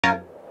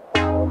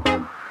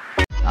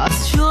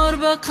از چار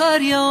به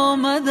قریه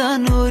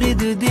آمدن نوری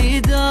دو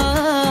دیده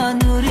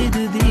نوری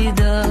دو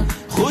دیده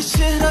خوش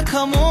چهره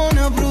کمان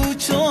ابرو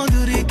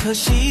چادری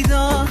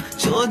کشیده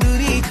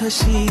چادری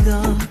کشیده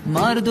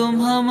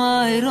مردم همه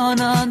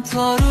ایرانن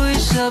تا روی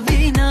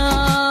شبینه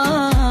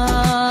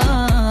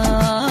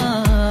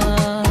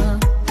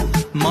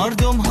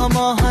مردم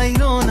همه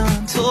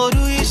حیرانن تا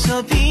روی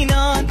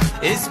شبینن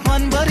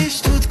اسپن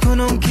برش دود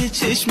کنم که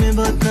چشم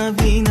بد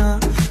نبینه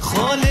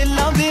خال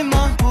لب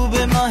محبوب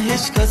ما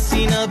هیچ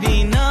کسی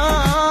نبینه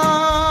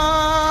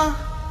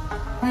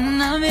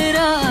نمیره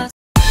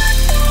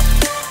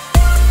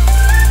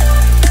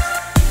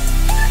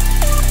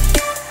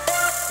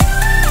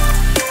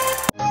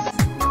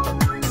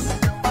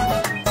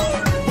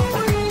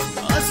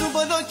از او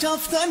بالا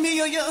کفتن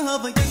میایم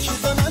و یک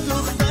شدن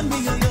دختن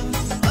میایم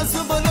از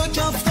او بالا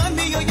کفتن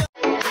میایم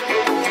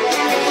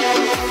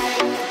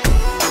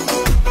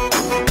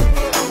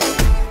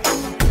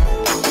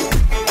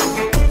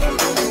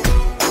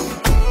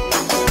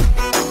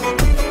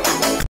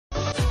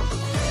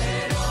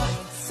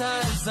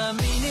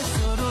زمین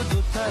سرود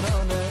و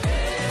ترانه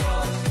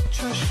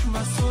چشم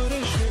سر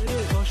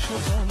شعر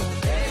عاشقانه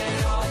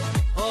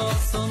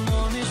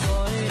آسمان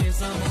خواهی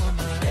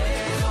زمانه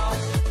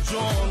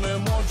جان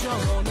ما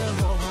جهان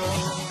ما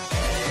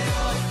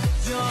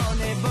جان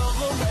باغ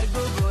و برگ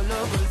و گل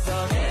و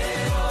گلزار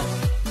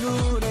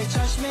نور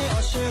چشم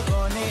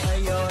عاشقانه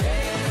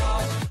ایاره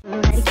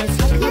herkes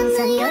çok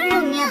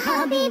sanıyorum ya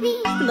habibi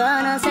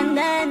bana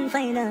senden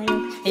fayda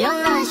yok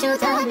yolla şu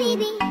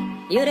tabibi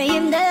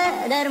yüreğimde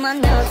derman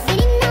yok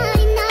senin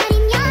narin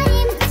narin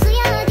yarim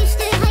suya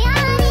düştü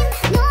hayalim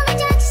ne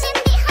olacak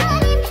şimdi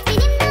halim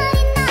benim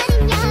narin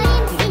narin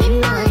yarim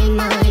benim narin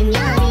narin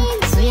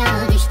yarim suya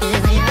düştü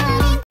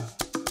hayalim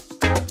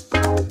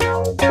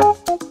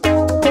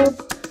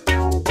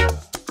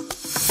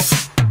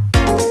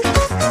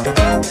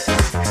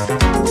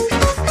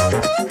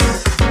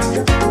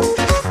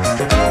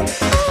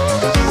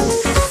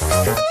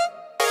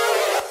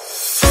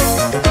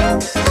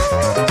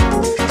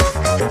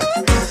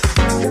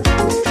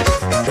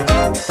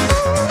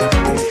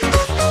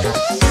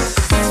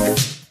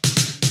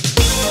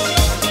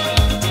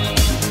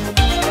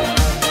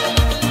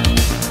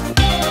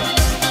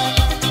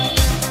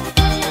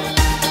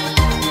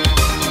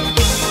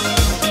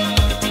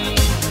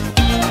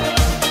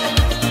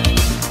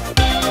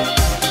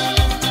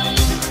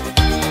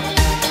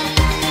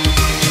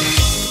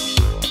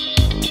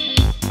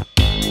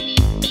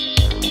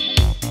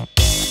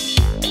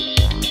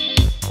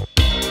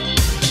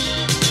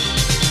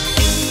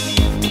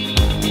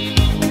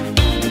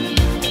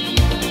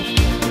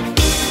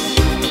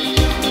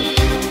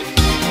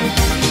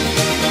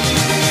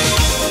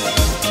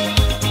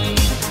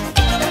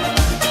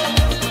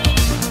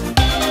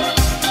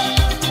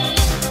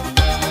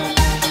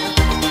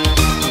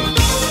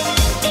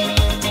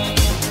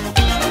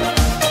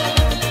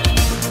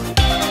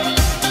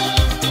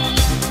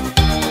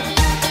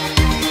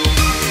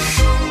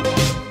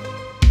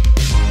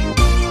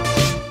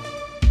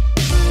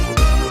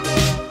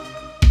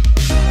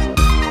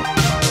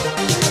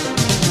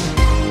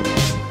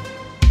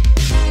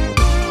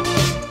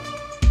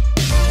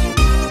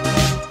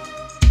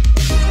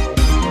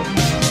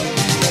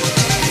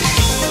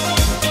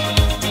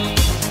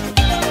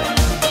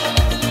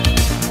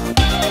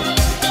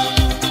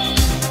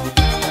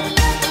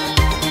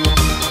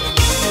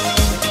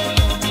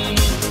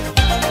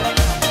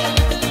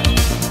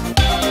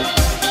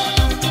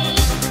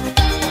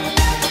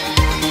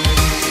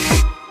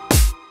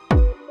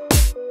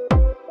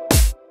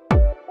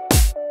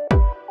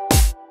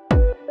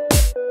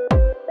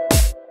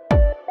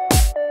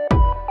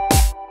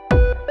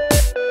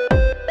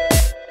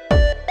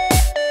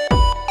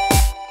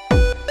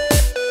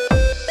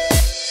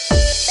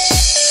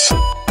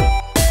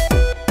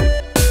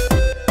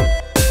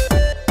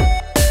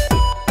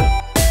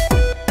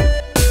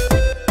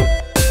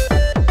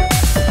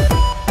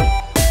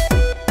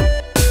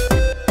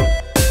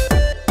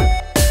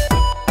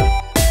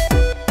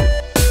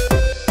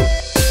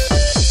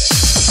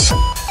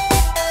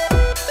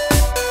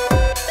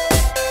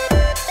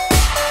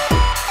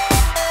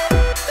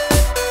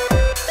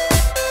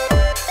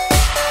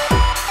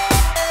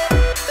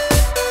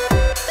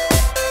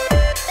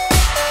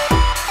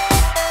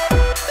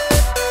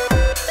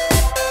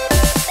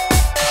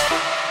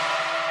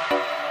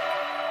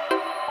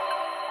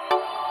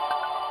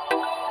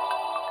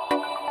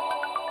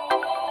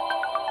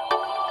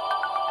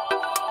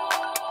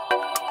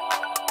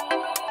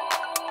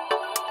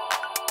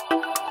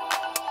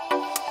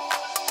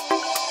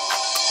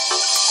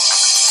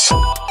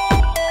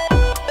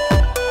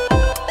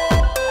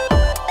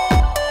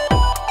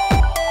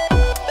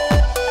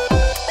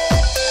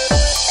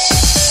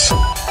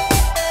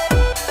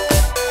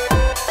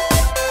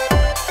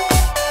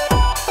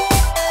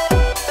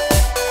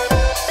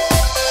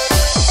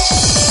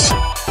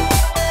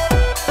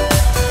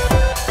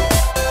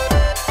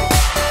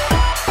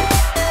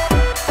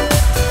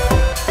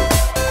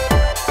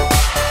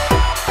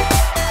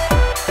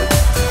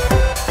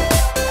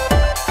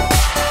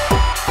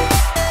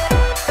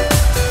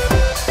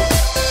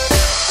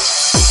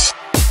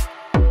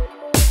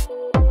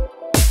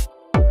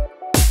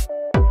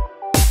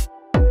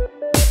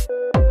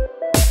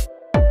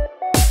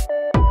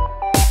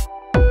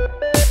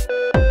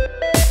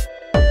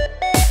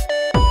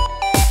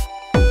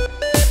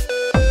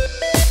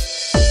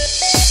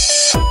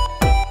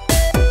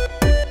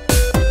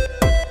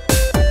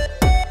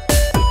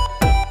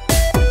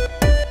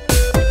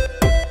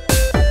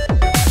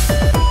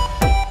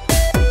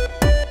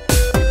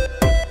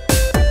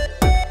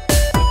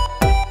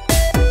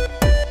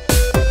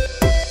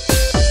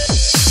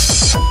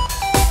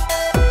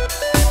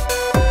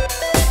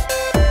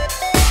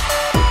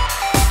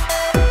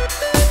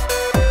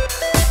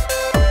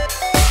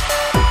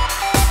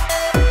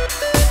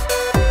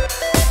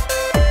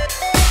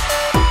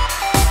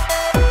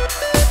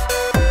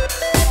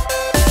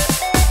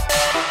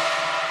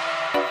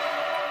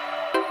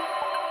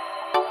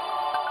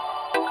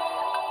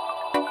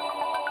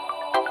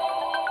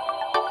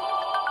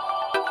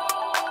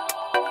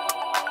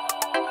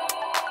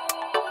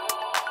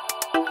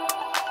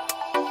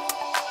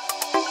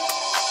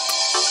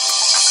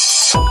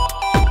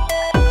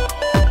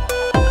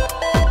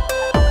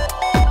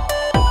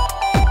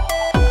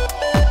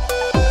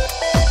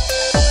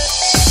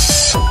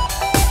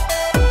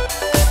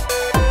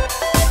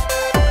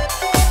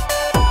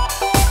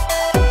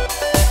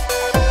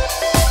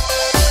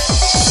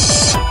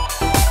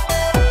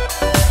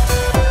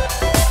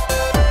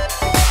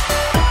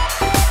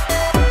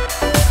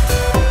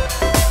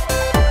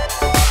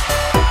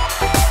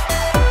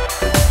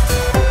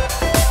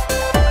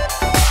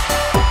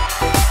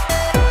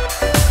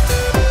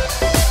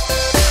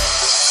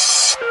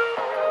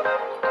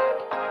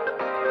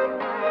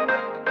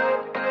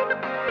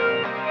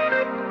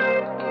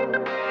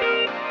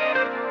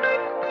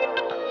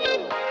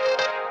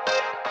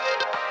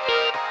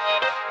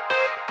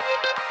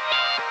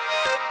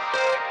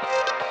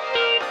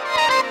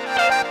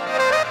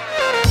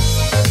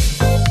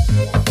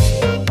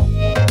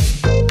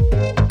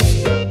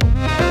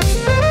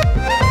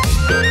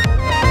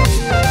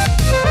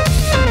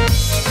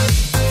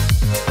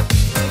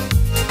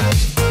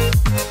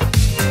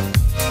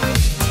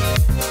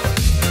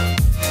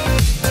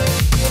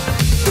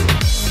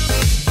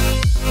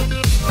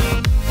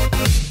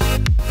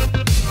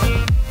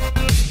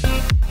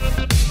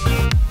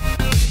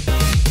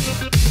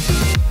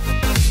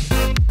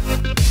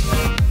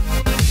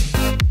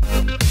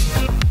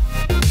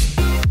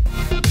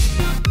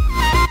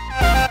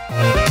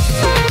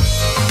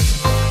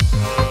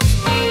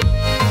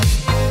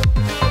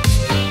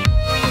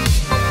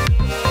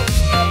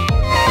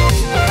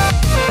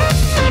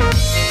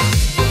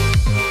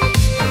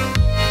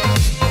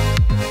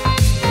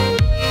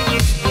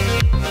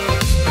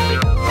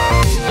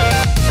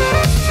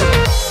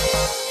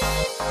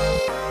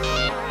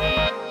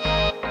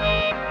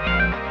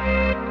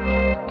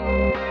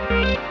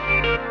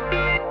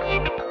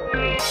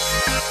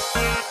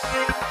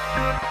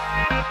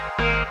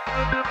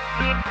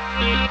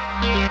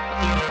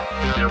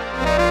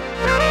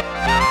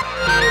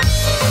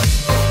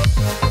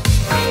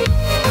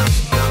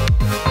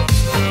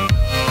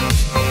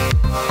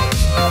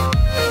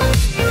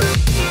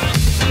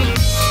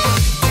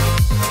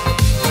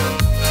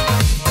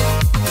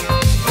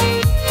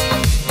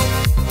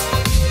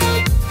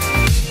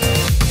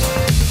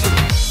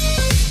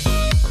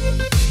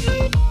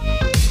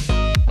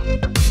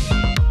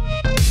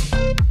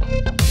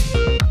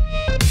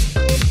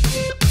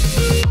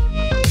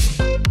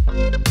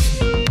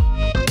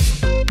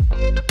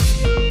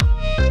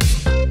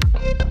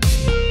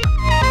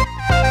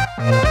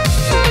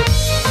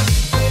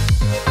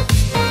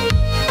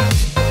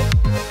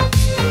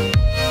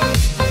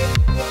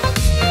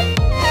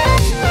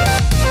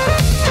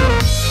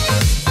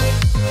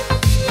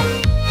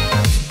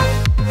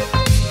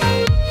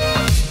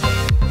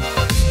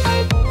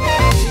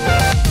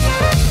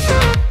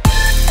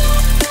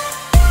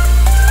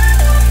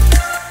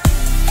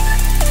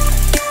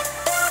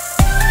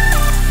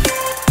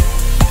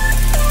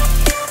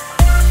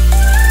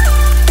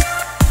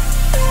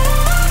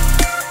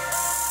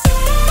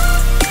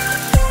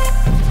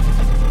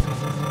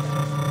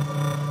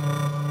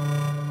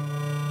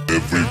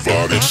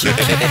Everybody shake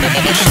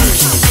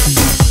it.